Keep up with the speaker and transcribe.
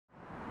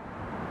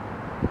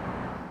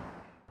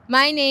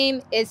My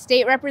name is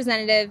State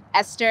Representative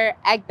Esther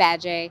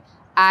Agbaje.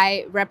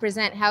 I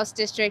represent House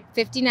District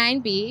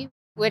 59B,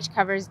 which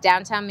covers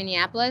downtown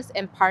Minneapolis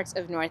and parts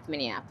of North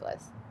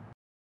Minneapolis.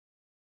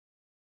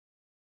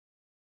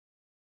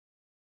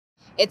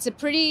 It's a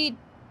pretty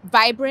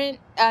vibrant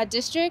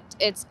district.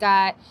 It's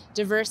got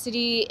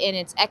diversity in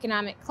its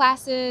economic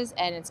classes,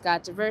 and it's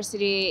got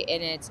diversity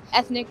in its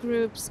ethnic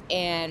groups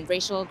and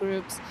racial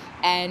groups.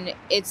 And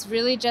it's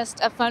really just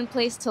a fun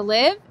place to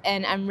live,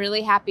 and I'm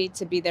really happy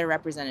to be their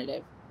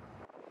representative.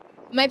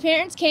 My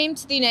parents came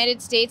to the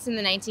United States in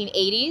the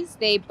 1980s.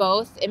 They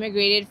both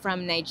immigrated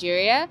from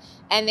Nigeria,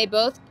 and they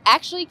both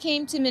actually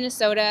came to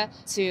Minnesota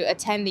to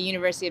attend the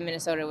University of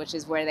Minnesota, which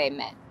is where they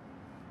met.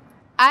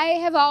 I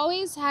have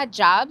always had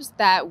jobs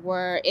that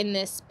were in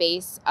this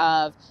space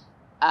of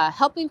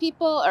helping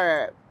people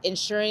or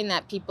ensuring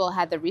that people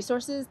had the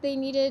resources they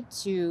needed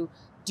to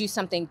do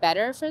something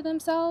better for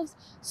themselves.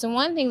 So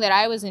one thing that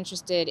I was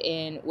interested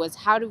in was,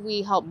 how do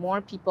we help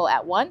more people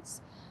at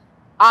once?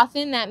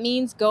 Often that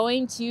means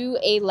going to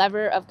a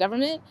lever of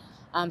government.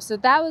 So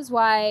that was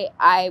why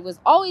I was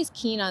always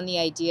keen on the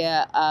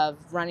idea of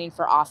running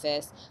for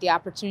office. The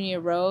opportunity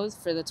arose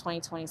for the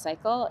 2020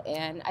 cycle,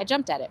 and I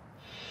jumped at it.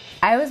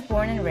 I was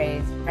born and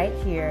raised right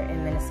here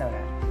in Minnesota,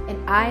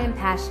 and I am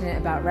passionate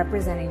about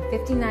representing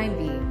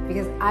 59B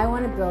because I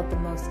want to build the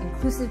most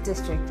inclusive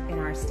district in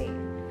our state.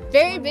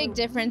 Very big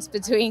difference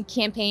between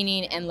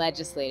campaigning and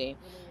legislating.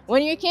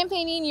 When you're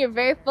campaigning, you're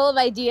very full of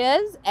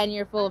ideas, and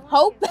you're full of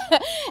hope,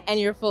 and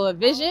you're full of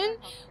vision,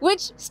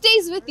 which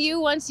stays with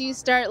you once you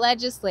start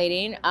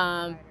legislating.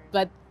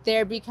 But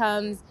there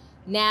becomes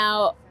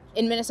now,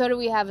 in Minnesota,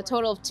 we have a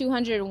total of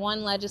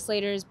 201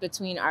 legislators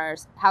between our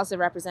House of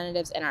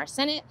Representatives and our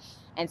Senate.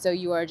 And so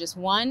you are just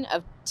one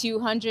of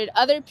 200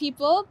 other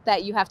people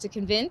that you have to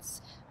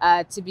convince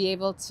to be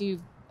able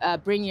to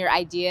bring your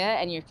idea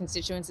and your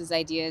constituents'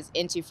 ideas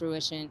into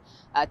fruition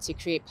to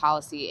create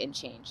policy and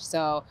change.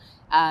 So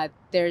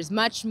there's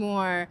much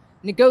more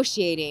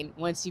negotiating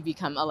once you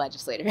become a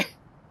legislator.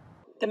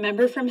 The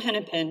member from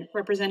Hennepin,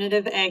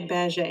 Representative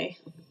Agbaje.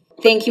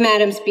 Thank you,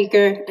 Madam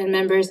Speaker and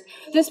members.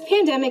 This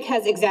pandemic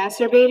has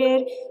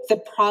exacerbated the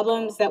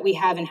problems that we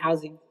have in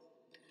housing.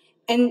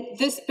 And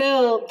this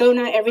bill, though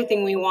not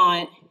everything we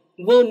want,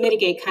 will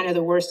mitigate kind of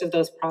the worst of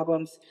those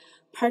problems,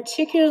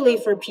 particularly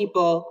for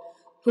people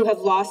who have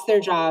lost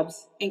their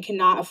jobs and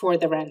cannot afford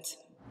the rent.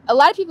 A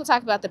lot of people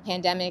talk about the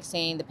pandemic,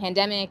 saying the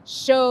pandemic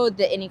showed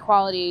the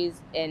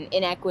inequalities and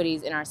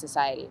inequities in our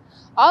society.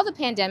 All the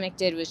pandemic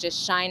did was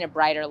just shine a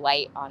brighter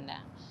light on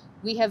them.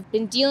 We have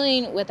been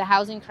dealing with a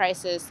housing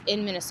crisis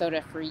in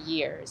Minnesota for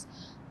years.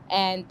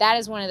 And that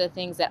is one of the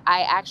things that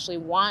I actually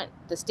want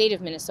the state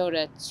of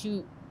Minnesota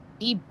to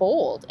be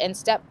bold and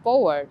step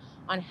forward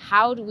on.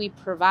 How do we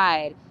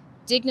provide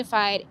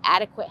dignified,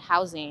 adequate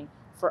housing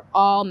for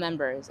all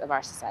members of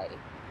our society?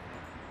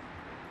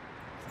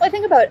 Well, I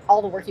think about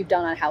all the work you've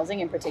done on housing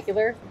in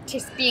particular.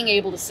 Just being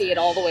able to see it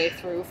all the way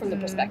through from the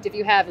perspective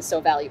you have is so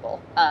valuable.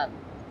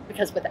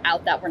 Because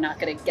without that, we're not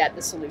going to get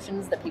the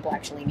solutions that people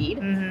actually need.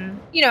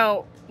 You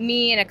know,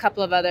 me and a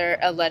couple of other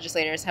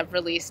legislators have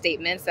released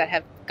statements that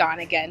have gone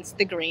against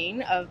the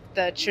grain of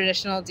the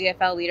traditional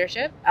DFL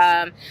leadership.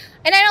 And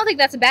I don't think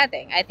that's a bad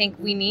thing. I think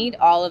we need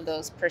all of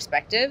those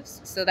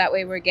perspectives, so that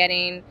way we're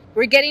getting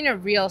a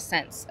real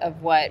sense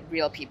of what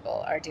real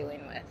people are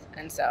dealing with.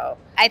 And so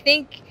I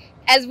think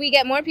as we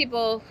get more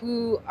people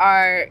who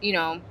are,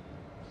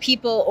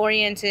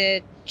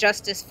 people-oriented,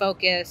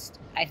 justice-focused,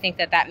 I think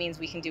that means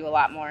we can do a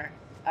lot more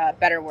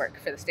better work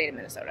for the state of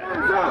Minnesota.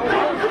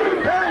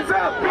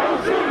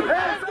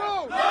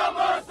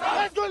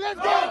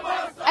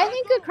 I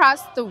think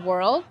across the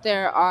world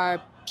there are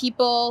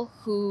people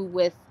who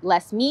with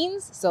less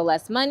means, so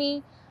less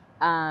money,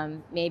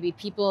 maybe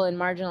people in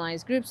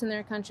marginalized groups in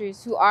their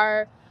countries who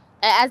are,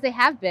 as they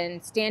have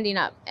been, standing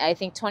up. I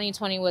think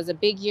 2020 was a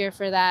big year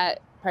for that,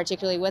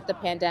 particularly with the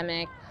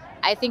pandemic.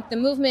 I think the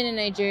movement in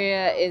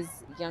Nigeria is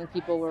young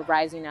people were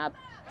rising up,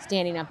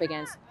 standing up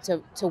against,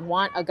 to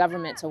want a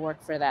government to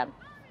work for them.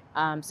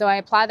 So I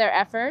applaud their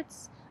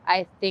efforts.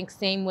 I think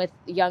same with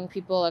young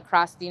people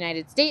across the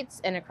United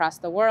States and across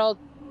the world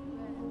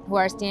who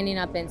are standing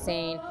up and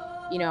saying,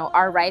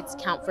 our rights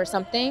count for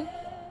something.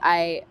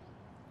 I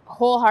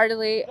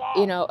wholeheartedly,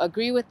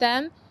 agree with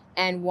them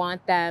and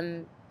want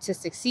them to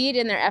succeed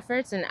in their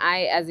efforts. And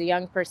I, as a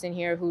young person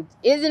here who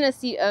is in a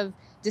seat of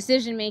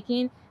decision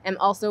making, am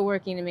also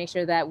working to make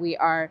sure that we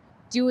are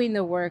doing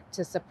the work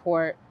to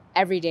support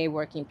everyday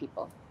working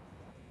people.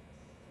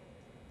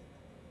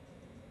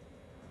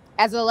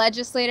 As a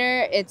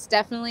legislator, it's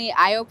definitely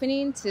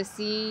eye-opening to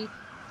see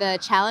the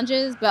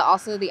challenges, but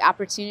also the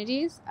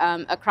opportunities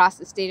across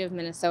the state of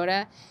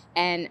Minnesota.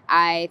 And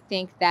I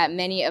think that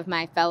many of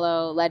my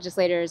fellow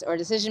legislators or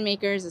decision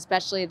makers,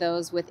 especially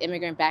those with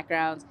immigrant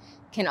backgrounds,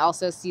 can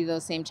also see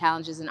those same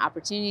challenges and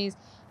opportunities.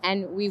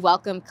 And we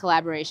welcome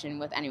collaboration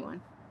with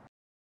anyone.